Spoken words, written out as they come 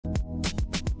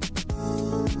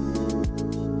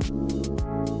Hello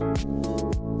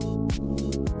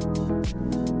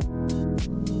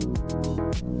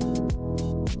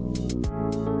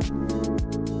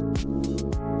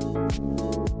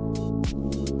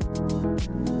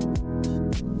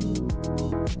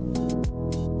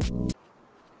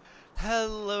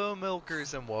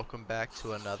milkers, and welcome back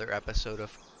to another episode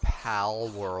of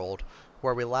PALWORLD.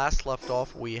 Where we last left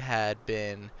off, we had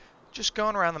been just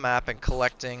going around the map and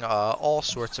collecting all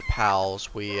sorts of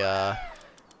pals. We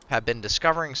have been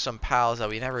discovering some pals that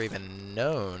we never even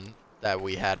known that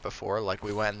we had before. Like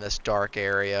we went in this dark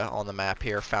area on the map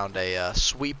here, found a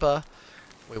sweeper.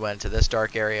 We went into this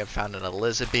dark area and found an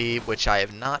Elizabeth, which I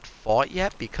have not fought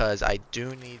yet because I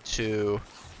do need to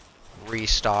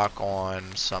restock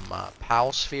on some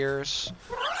PAL spheres.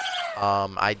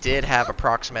 I did have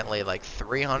approximately like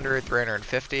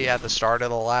 350 at the start of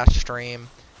the last stream,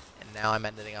 and now I'm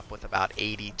ending up with about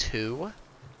 82.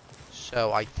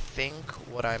 So I think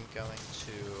what I'm going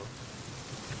to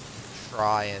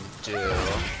try and do,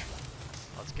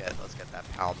 let's get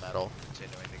that PAL medal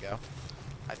continuing to go.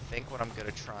 I think what I'm going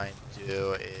to try and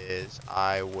do is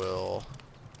I will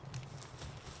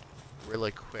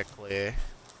really quickly.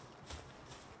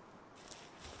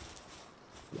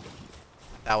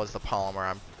 That was the polymer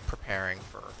I'm preparing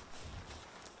for.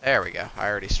 There we go. I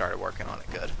already started working on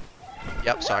it. Good.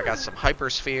 Yep, so I got some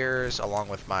hyperspheres along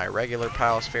with my regular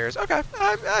PAL spheres. Okay,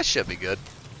 I should be good.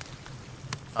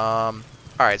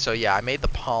 Alright, so yeah, I made the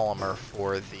polymer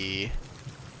for the...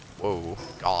 Whoa,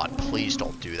 God, please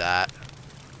don't do that.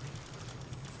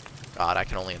 God, I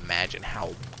can only imagine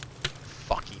how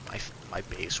fucky my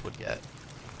base would get.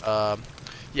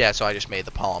 Yeah, so I just made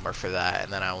the polymer for that,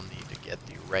 and then I'll need to get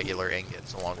the regular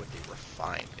ingots along with the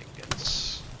refined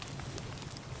ingots.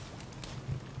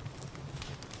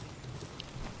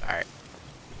 Alright.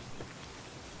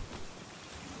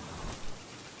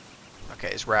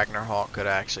 Okay, is Ragnarhawk good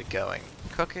at actually going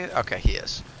cook it? Okay, he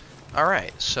is.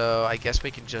 Alright, so I guess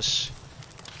we can just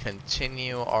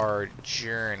continue our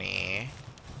journey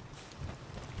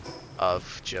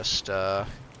of just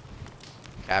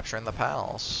capturing the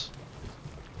pals.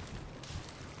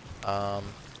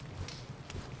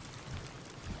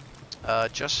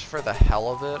 Just for the hell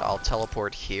of it, I'll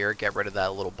teleport here, get rid of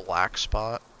that little black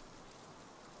spot.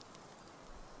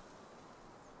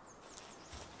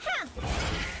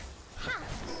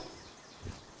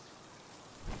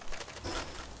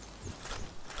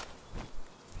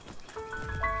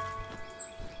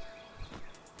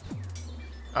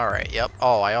 Alright, yep.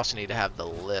 Oh, I also need to have the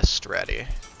list ready.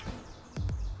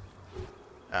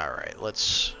 Alright,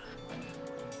 let's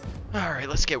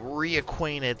get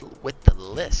reacquainted with the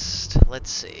list. Let's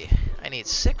see. I need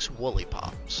 6 woolly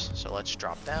pops, so let's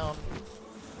drop down.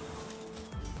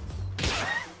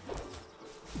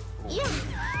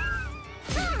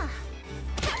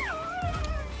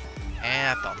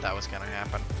 I thought that was gonna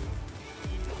happen.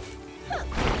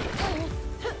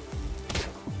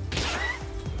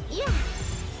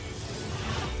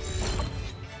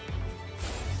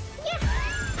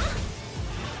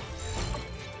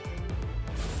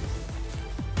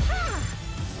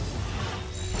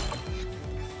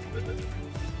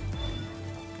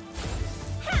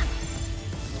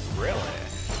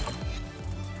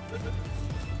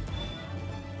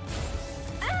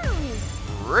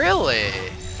 Really?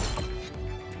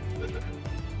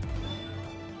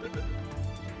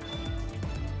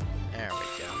 There we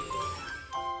go.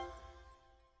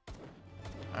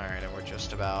 Alright, and we're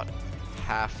just about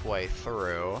halfway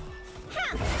through.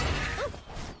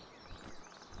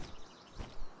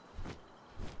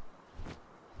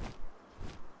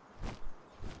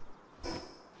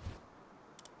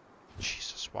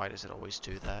 Jesus, why does it always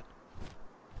do that?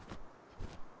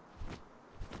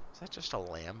 Is that just a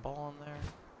land ball in there?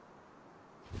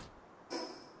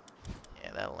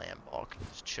 Yeah, that land ball can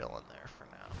just chill in there for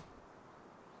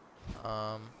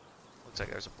now. Looks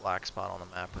like there's a black spot on the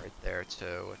map right there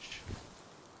too, which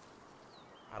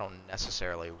I don't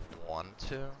necessarily want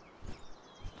to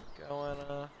go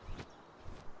and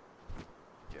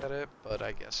get it, but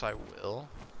I guess I will.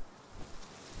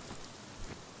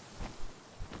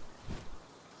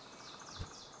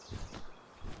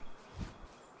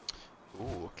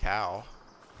 Ooh, cow.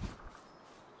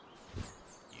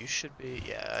 You should be,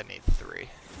 yeah, I need 3.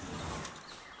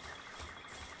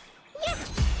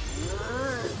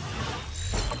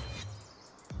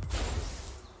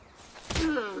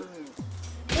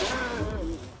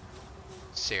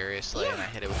 Seriously, and I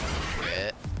hit it with a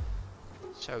crit.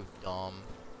 So dumb.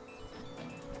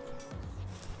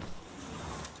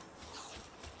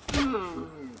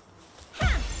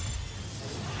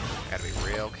 Gotta be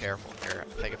real careful here.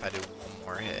 I think if I do one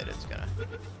more hit, it's gonna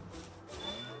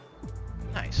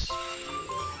Nice.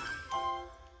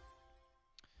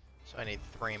 So I need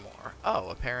 3 more. Oh,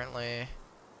 apparently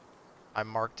I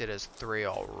marked it as 3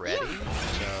 already, so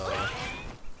I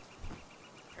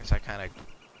guess I kind of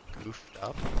goofed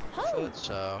up with it,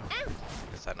 so I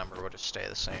guess that number will just stay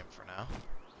the same for now.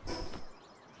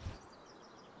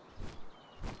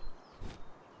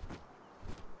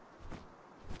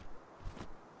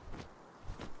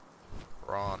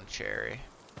 Brawn cherry.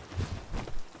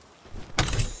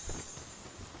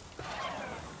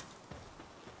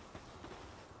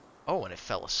 Oh, and it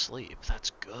fell asleep.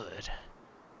 That's good.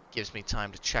 Gives me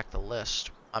time to check the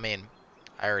list. I mean,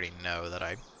 I already know that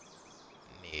I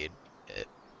need it.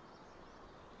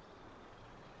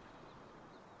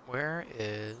 Where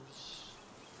is...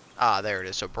 Ah, there it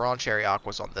is. So Brawn Cherry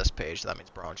Aqua's on this page. So that means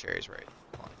Brawn Cherry's right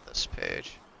on this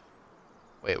page.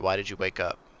 Wait, why did you wake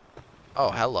up?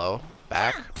 Oh, hello.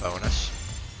 Back bonus.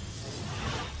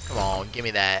 Come on, give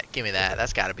me that. Give me that.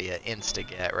 That's gotta be an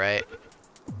insta-get, right?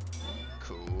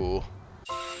 Cool.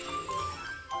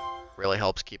 Really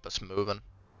helps keep us moving.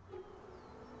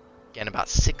 Getting about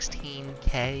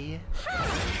 16k.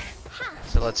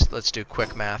 So let's do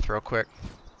quick math real quick.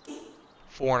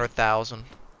 400,000.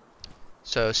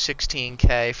 So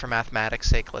 16k for mathematics'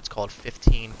 sake. Let's call it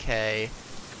 15k.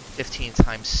 15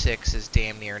 times 6 is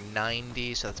damn near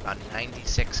 90, so that's about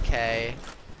 96k.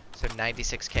 So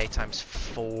 96k times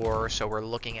 4. So we're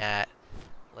looking at,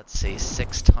 let's see,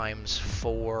 6 times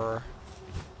 4.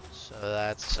 So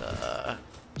that's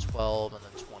 12 and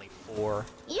then 24.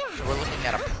 Yeah. So we're looking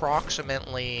at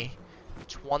approximately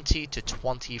 20 to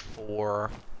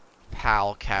 24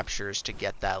 PAL captures to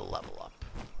get that level up.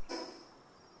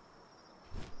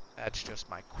 That's just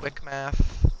my quick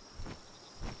math.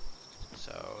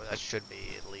 So that should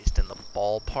be at least in the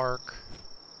ballpark.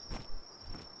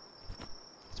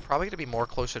 It's probably going to be more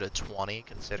closer to 20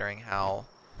 considering how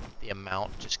the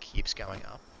amount just keeps going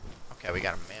up. Okay, we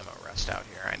got a Mammo rest out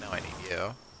here. I know I need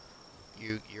you.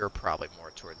 You're probably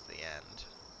more towards the end.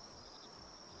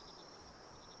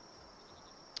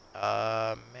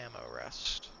 Mammo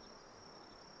rest.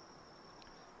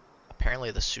 Apparently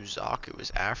the Suzaku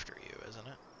is after you, isn't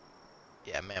it?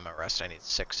 Yeah, Mammo rest. I need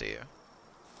 6 of you.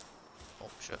 Oh,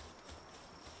 shit.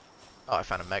 Oh, I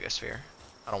found a Megasphere.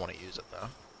 I don't want to use it, though.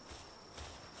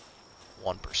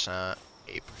 1%,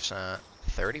 8%,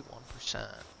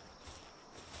 31%.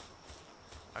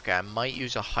 Okay, I might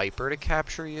use a Hyper to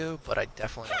capture you, but I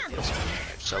definitely want to deal some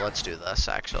damage. So let's do this,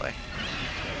 actually.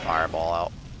 Fireball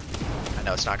out. I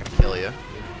know it's not going to kill you.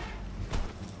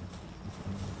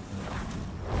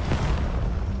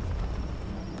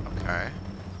 Okay.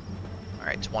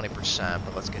 Alright, 20%,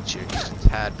 but let's get you just a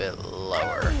tad bit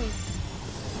lower.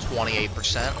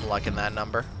 28%, I'm liking that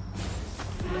number.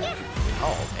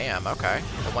 Oh, damn, okay.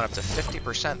 It went up to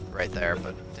 50% right there,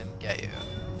 but didn't get you.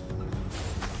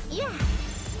 Yeah.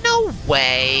 No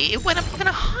way! It went up even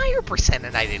a higher percent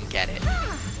and I didn't get it.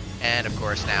 And of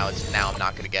course now I'm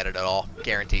not gonna get it at all.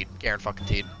 Guaranteed.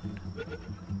 Guaranteed.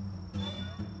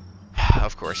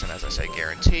 Of course, and as I say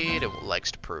guaranteed, it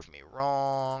likes to prove me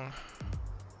wrong.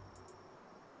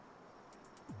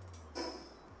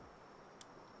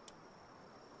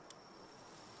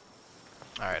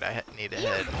 Alright, I need to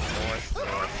head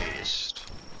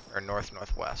north-northeast. Or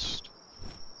north-northwest.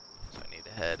 So I need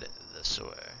to head this way.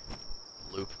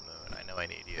 Loop moon, I know I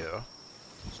need you.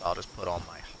 So I'll just put on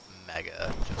my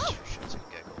mega just for shits and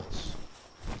giggles.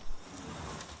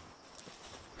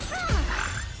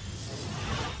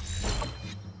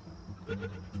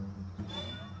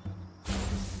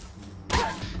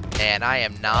 Man, I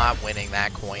am not winning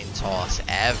that coin toss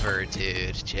ever,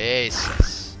 dude.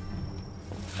 Jesus.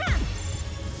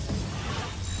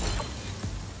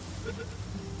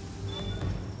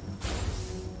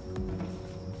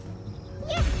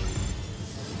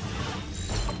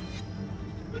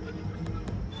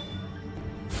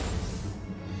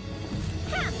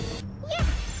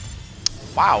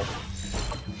 Wow.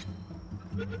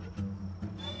 I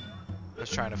was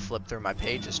trying to flip through my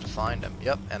pages to find him.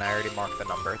 Yep, and I already marked the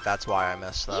number. That's why I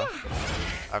missed, though.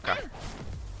 Okay.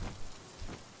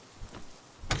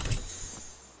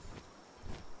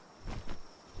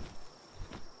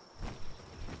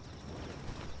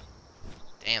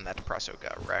 Damn, that Depresso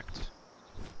got wrecked.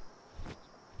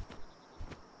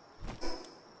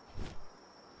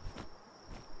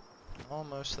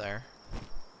 Almost there.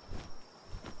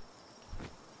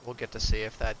 We'll get to see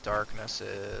if that darkness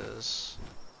is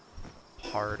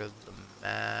part of the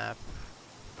map.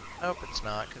 Nope, it's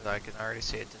not, because I can already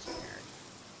see it disappearing.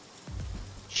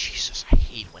 Jesus, I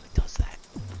hate when it does that.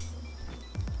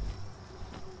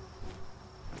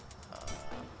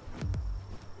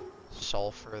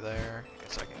 sulfur there.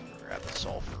 Guess I can grab the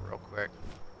sulfur real quick.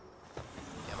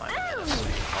 Get my minutes so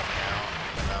you can help me out.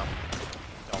 Even though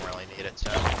don't really need it, so.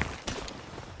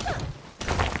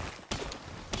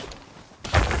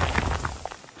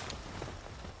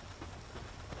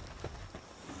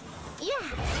 Yeah.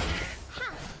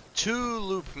 2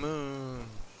 loop moons.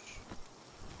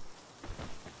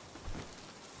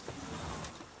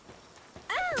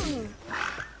 Oh.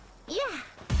 Yeah.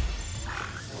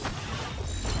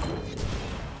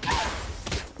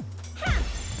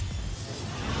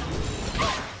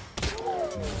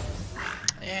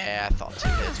 Yeah, I thought 2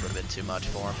 hits would have been too much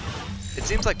for him. It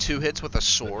seems like 2 hits with a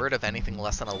sword of anything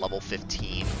less than a level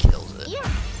 15 kills it. Yeah.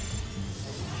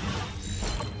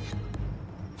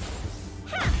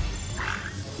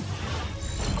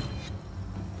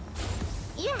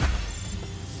 Yeah.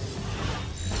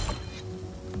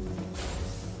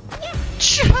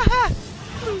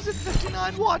 Losing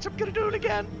 59. Watch, I'm gonna do it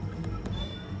again.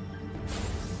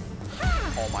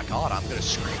 Oh my god, I'm gonna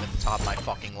scream at the top of my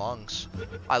fucking lungs.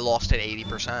 I lost at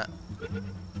 80%. And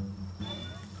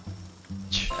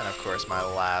of course, my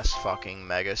last fucking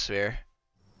Megasphere.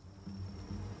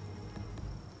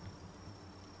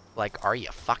 Like, are you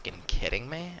fucking kidding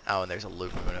me? Oh, and there's a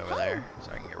loop moon over there,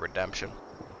 so I can get redemption.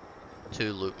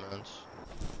 2 loop moons.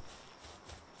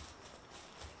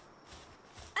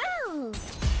 Oh.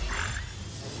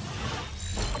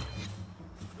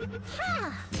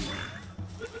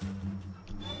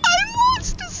 I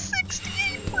lost to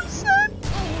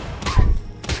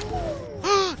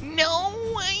 68%! No,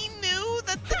 I knew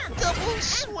that the double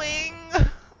swing!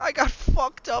 I got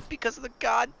fucked up because of the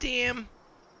goddamn...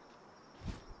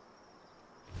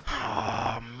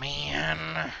 Oh,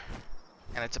 man.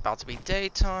 And it's about to be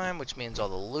daytime, which means all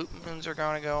the loop moons are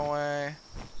gonna go away.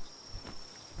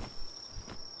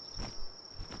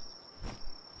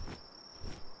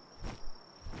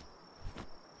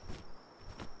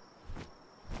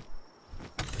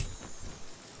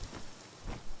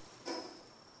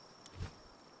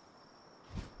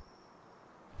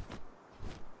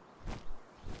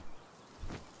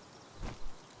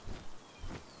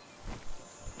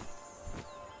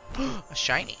 A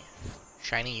shiny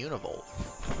Univolt.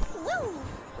 Woo.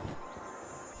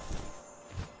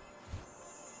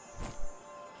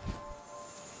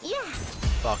 Yeah.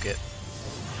 Fuck it.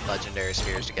 Legendary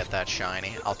spheres to get that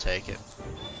shiny. I'll take it.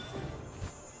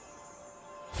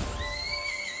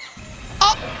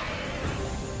 Oh!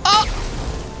 Oh!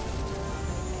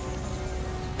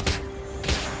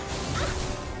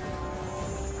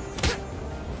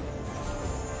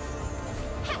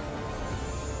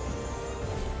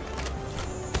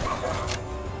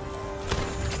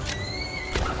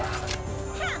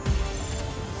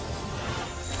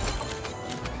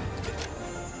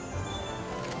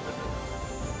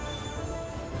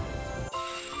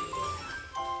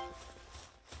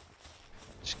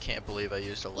 Can't believe I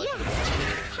used a legendary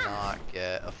sphere to not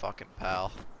get a fucking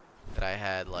pal that I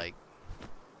had like,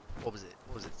 what was it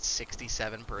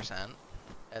 67%,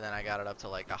 and then I got it up to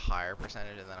like a higher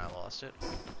percentage and then I lost it.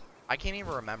 I can't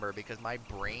even remember because my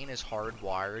brain is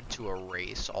hardwired to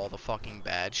erase all the fucking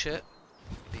bad shit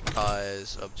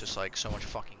because of just like so much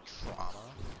fucking trauma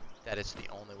that it's the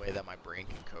only way that my brain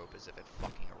can cope is if it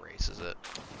fucking erases it.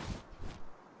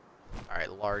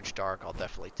 Alright, large dark, I'll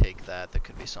definitely take that. That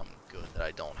could be something good that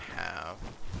I don't have.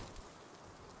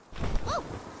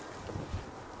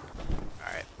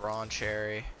 Alright, brawn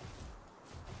cherry.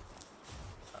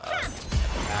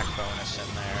 Back bonus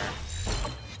in there.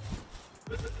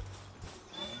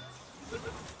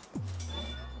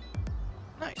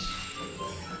 Nice.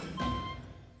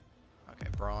 Okay,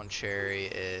 brawn cherry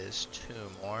is 2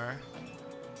 more.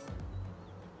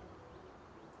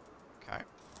 Okay.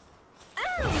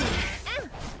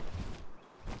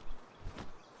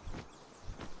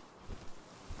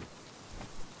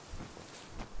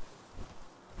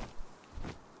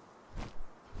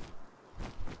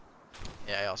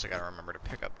 Yeah, I also gotta remember to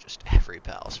pick up just every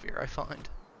PAL sphere I find.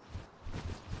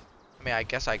 I mean, I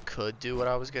guess I could do what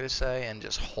I was gonna say and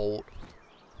just hold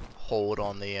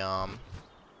on the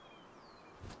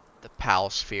PAL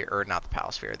sphere, or not the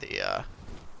PAL sphere, the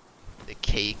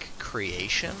cake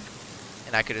creation,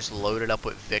 and I could just load it up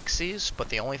with Vixies. But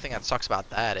the only thing that sucks about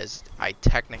that is I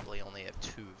technically only have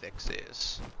 2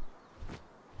 Vixies.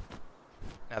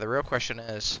 Now the real question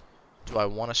is, do I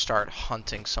want to start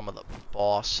hunting some of the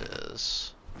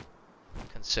bosses,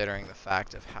 considering the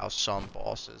fact of how some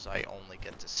bosses I only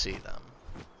get to see them?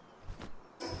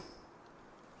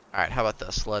 Alright, how about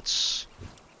this? Let's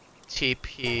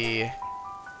TP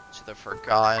to the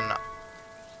Forgotten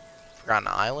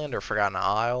Island or Forgotten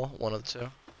Isle, one of the two.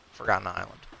 Forgotten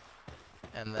Island.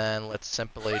 And then let's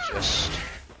simply just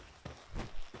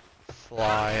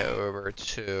fly over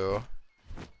to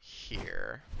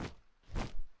here.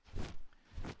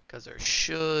 Because there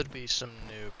should be some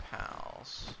new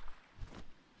pals.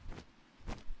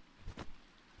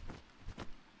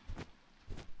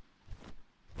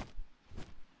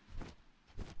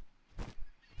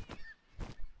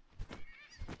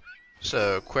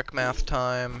 So, quick math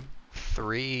time,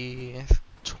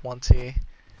 320.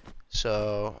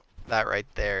 So, that right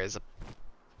there is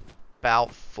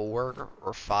about 4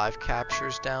 or 5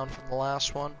 captures down from the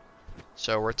last one.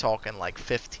 So, we're talking like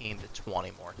 15 to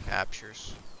 20 more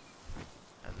captures.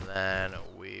 And then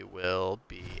we will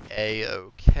be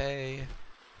A-okay.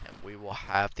 And we will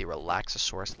have the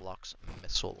Relaxosaurus Lux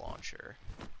missile launcher.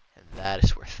 And that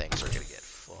is where things are going to get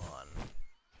fun.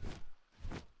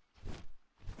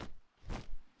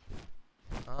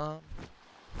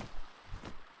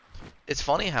 It's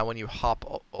funny how when you hop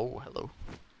oh, hello.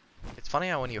 It's funny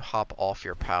how when you hop off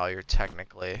your PAL, you're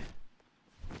technically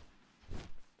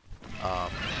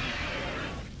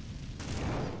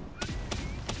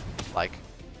like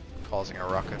causing a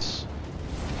ruckus.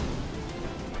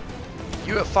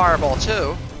 You have fireball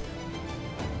too.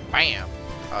 Bam.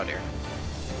 Oh dear.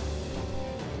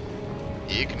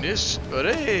 Ignis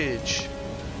rage.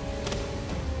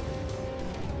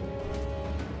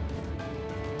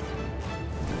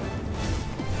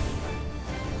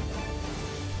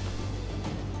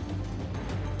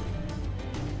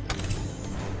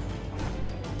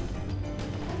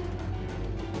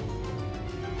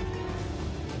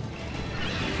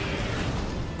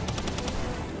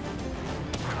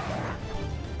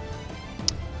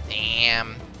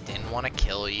 Damn, didn't want to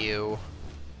kill you.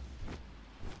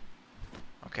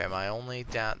 Okay,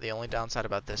 the only downside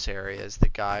about this area is the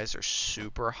guys are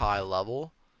super high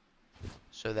level.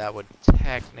 So that would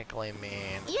technically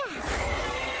mean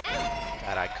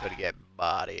that I could get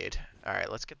bodied.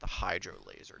 Alright, let's get the hydro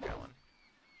laser going.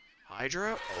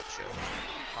 Hydro? Oh shit.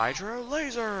 Hydro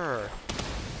laser!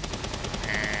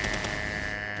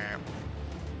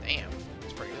 Damn,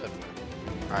 that's pretty good.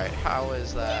 Alright, how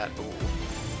is that? Ooh.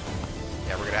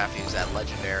 Yeah, we're gonna have to use that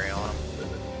legendary on him.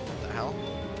 What the hell?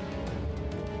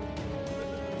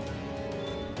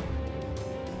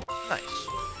 Nice.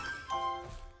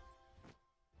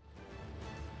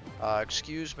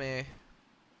 Excuse me.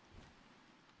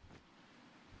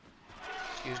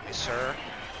 Excuse me, sir.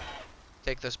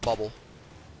 Take this bubble.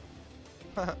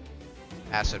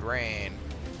 Acid rain.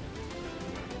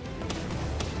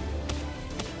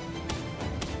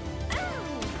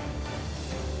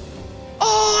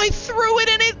 Oh, I threw it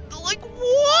and it, like,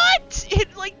 what?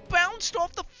 It, like, bounced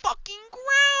off the fucking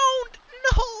ground.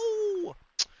 No.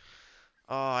 Oh,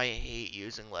 I hate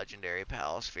using legendary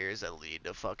Palospheres that lead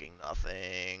to fucking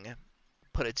nothing.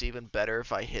 But it's even better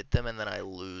if I hit them and then I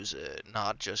lose it.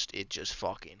 Not just, it just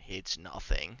fucking hits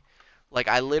nothing. Like,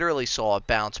 I literally saw it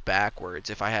bounce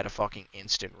backwards if I had a fucking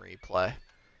instant replay.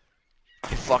 I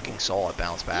fucking saw it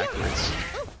bounce backwards.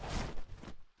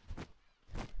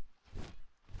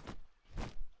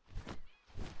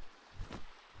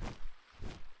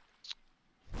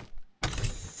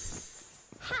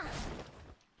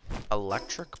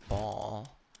 Electric ball.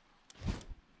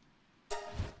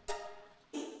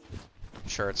 I'm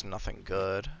sure it's nothing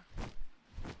good.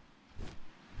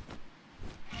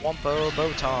 Wumpo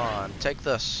Botan, take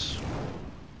this.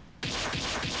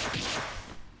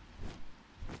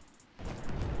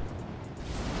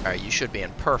 Alright, you should be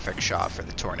in perfect shot for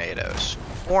the tornadoes.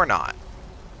 Or not.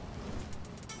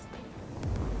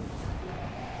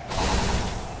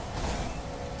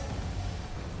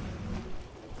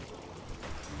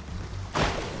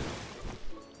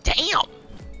 Damn!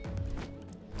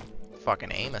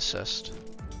 Fucking aim assist.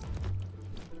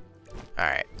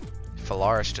 Alright.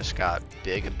 Phalaris just got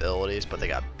big abilities, but they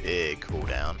got big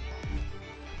cooldown.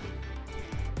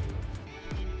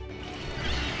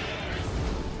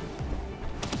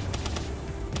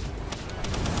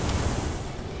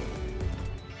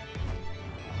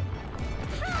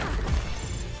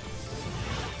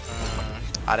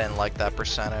 I didn't like that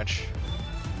percentage.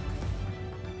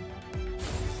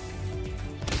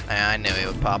 I knew he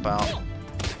would pop out.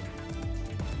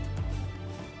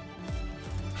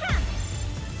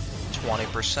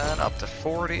 20% up to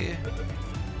 40.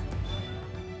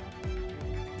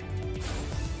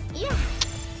 Yeah.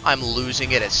 I'm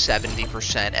losing it at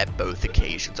 70% at both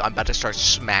occasions. I'm about to start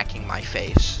smacking my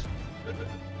face.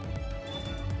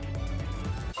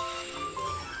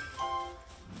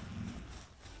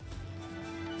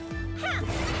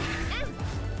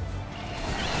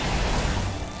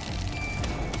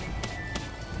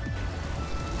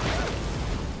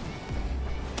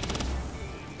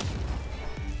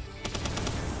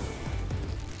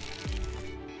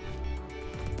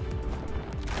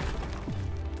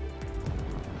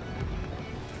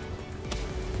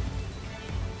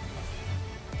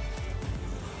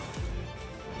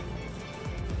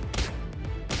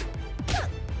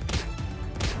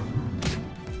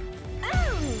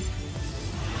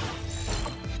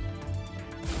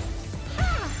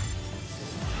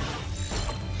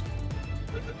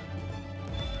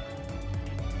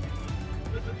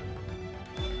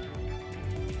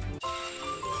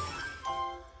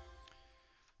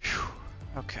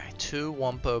 2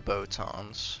 Wumpo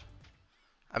Botons.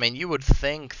 I mean, you would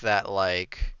think that,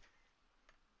 like,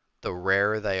 the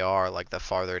rarer they are, like, the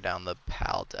farther down the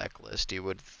PAL deck list, you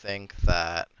would think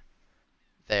that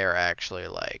they're actually,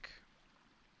 like,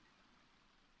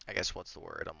 I guess what's the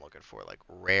word I'm looking for? Like,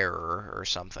 rarer or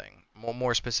something.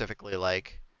 More specifically,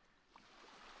 like,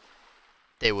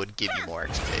 they would give you more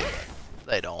XP.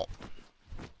 They don't.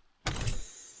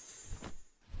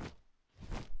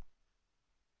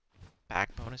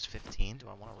 Back bonus 15? Do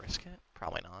I want to risk it?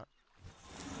 Probably not.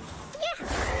 Yeah.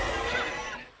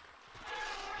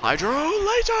 Hydro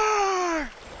laser!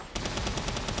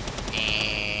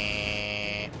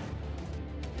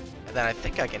 And then I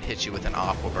think I can hit you with an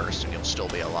Aqua Burst and you'll still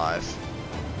be alive.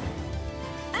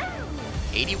 Oh.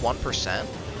 81%?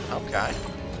 Okay.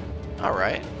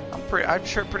 Alright.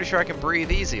 Pretty sure I can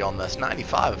breathe easy on this.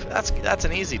 95. That's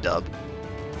an easy dub.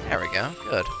 There we go.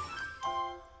 Good.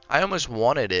 I almost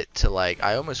wanted it to, like,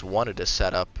 I almost wanted to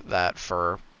set up that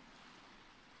for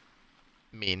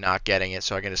me not getting it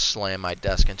so I can just slam my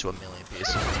desk into a million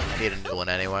pieces. I need a new one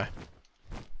anyway.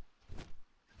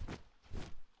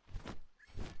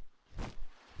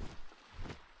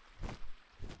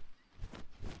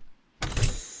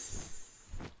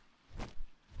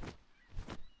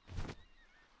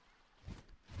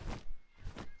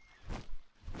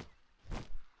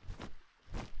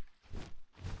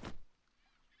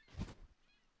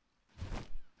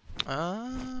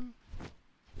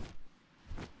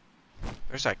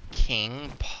 There's a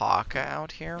King Paka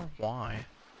out here? Why?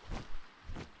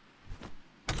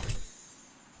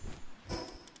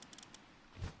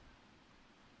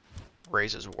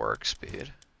 Raises work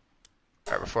speed.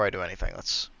 Alright, before I do anything,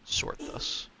 let's sort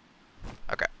this.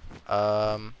 Okay.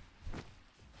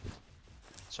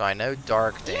 So I know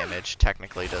dark damage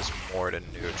technically does more to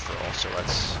neutral, so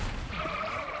let's...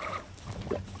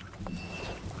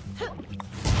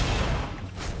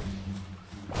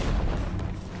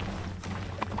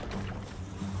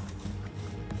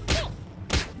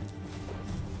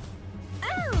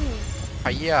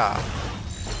 Hiya!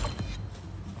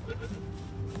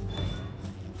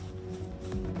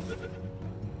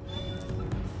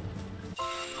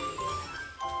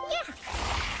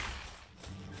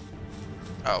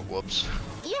 Oh, whoops.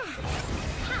 Yeah.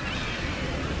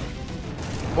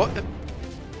 What the?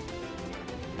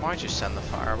 Why'd you send the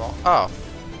fireball? Oh.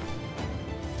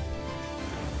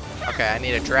 Okay, I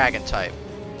need a dragon type.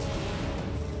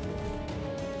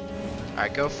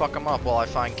 Alright, go fuck him up while I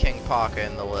find King Paka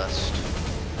in the list.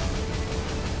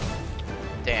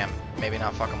 Damn, maybe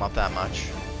not fuck him up that much.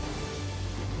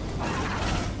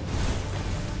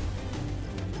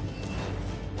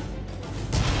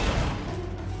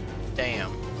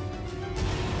 Damn.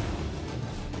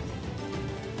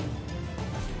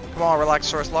 Come on,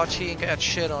 Relaxaurus Lodge, he ain't got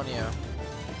shit on you.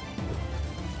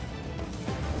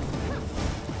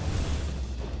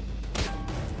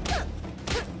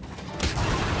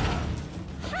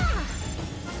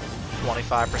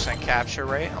 .25% capture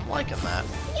rate, I'm liking that.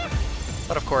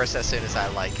 But of course, as soon as I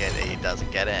like it, he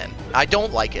doesn't get in. I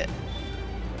don't like it.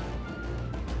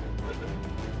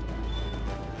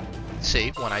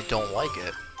 See, when I don't like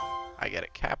it, I get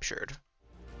it captured.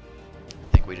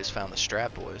 I think we just found the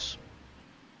strat, boys.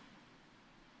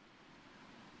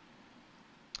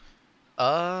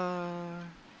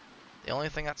 The only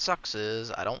thing that sucks is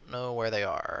I don't know where they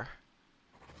are.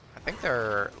 I think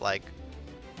they're like,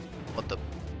 what the?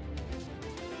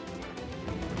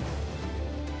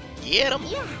 Get 'em!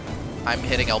 Yeah. I'm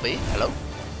hitting LB. Hello?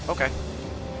 Okay.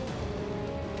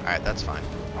 Alright, that's fine.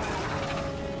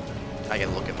 I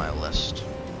can look at my list,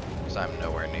 because I'm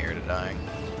nowhere near to dying.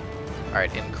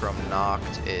 Alright, Incrum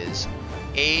knocked is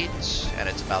 8, and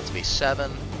it's about to be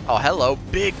 7. Oh, hello,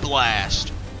 Big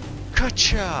Blast!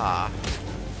 Kacha!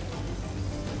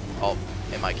 Oh,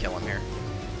 am I killing here?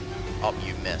 Oh,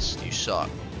 you missed. You suck.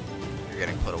 You're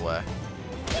getting put away.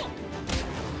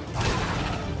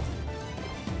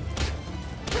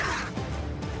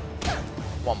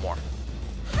 One more.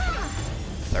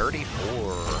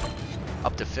 34.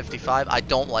 Up to 55. I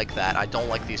don't like that. I don't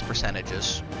like these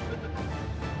percentages.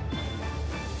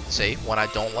 See, when I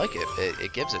don't like it,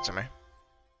 it gives it to me.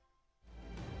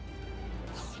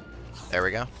 There we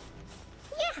go.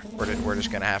 We're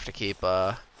just gonna have to keep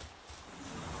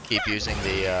using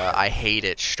the I hate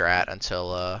it strat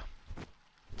until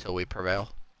we prevail.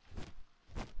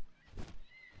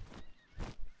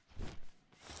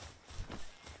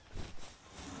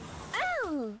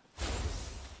 Oh.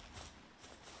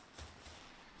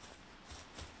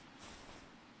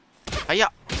 Hiya!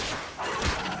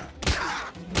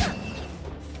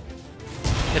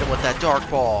 Hit him with that dark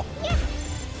ball.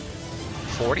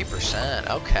 40%.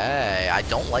 Okay. I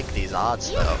don't like these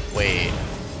odds though. Wait.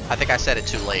 I think I said it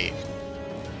too late.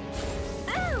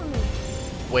 Oh.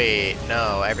 Wait,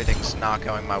 no, everything's not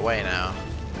going my way now.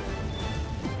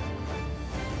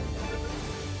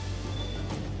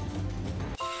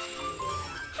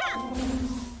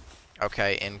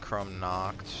 Okay, Incrum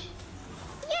knocked.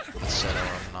 Yeah.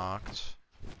 Incinerum knocked.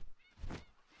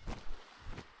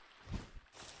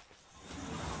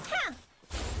 Huh.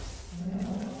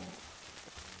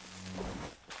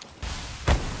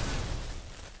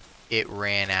 It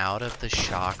ran out of the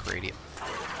shock radius.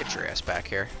 Get your ass back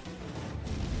here.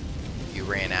 You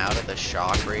ran out of the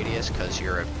shock radius because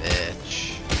you're a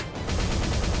bitch.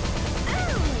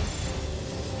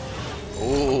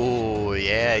 Ooh,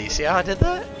 yeah. You see how I did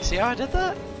that? You see how I did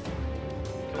that?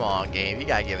 Come on, game. You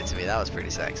gotta give it to me. That was pretty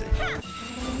sexy.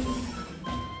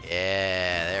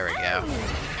 Yeah, there we go.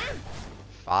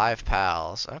 5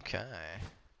 pals. Okay.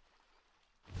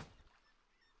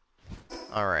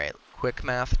 Alright, quick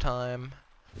math time.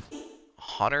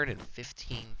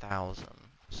 115,000.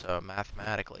 So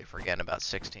mathematically, if we're getting about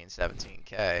 16,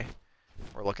 17k,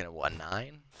 we're looking at what,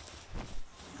 9?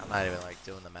 I'm not even like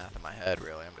doing the math in my head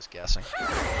really, I'm just guessing.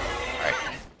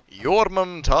 Alright.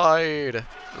 Jormuntide!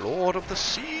 Lord of the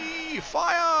Sea!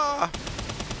 Fire!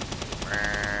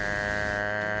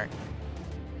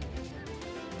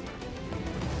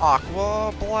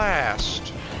 Aqua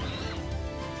Blast!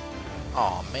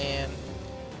 Aw, man.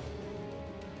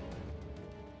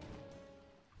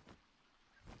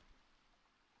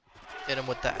 Hit him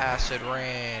with the acid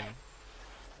rain.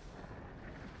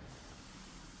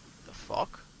 The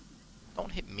fuck?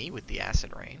 Don't hit me with the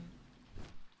acid rain.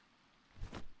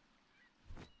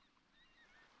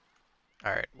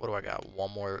 Alright, what do I got?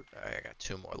 One more. I got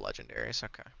 2 more legendaries.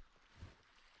 Okay.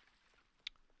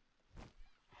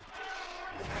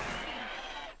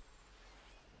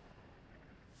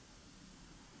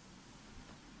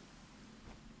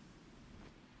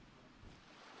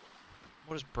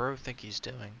 What does bro think he's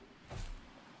doing?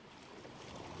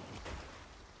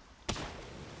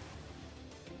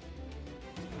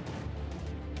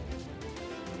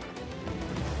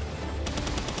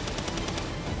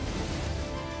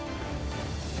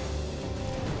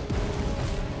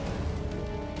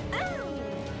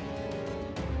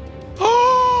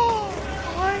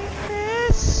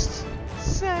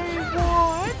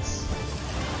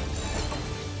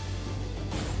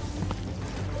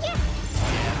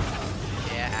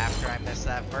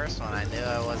 That first one, I knew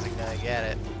I wasn't gonna get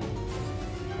it.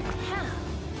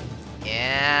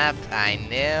 Yep, I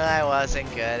knew I wasn't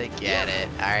gonna get it.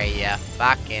 Are you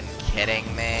fucking kidding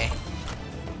me?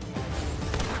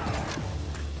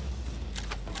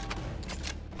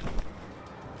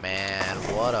 Man,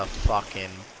 what a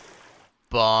fucking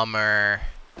bummer.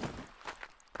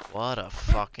 What a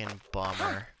fucking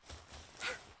bummer.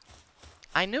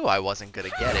 I knew I wasn't gonna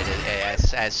get it.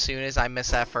 As soon as I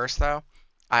missed that first though,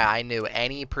 I knew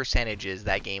any percentages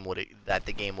that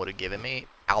the game would have given me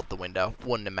out the window.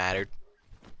 Wouldn't have mattered.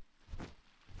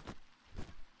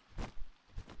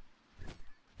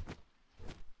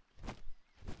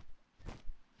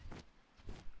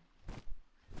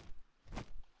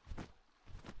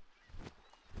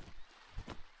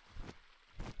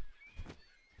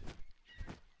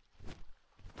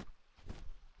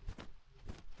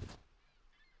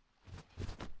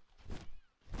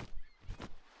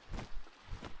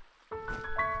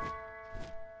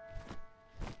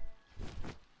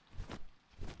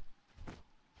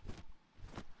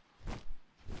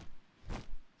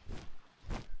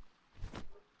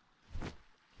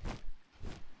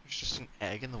 Just an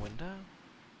egg in the window?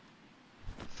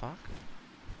 Fuck?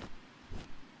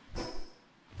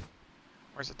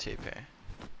 Where's the TP?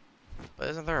 But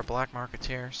isn't there a black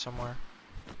marketeer somewhere?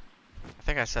 I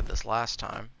think I said this last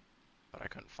time, but I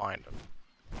couldn't find him.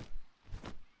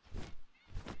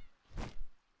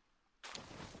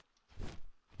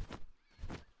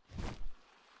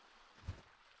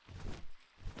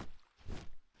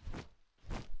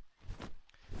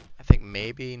 I think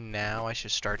maybe now I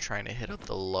should start trying to hit up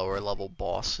the lower level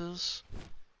bosses.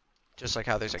 Just like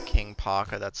how there's a King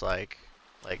Paka that's like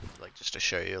just to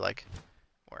show you, like,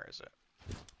 where is it?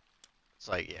 It's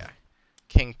like, yeah,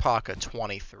 King Paka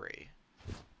 23.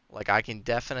 Like, I can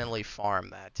definitely farm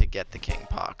that to get the King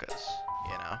Pakas,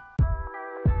 you know?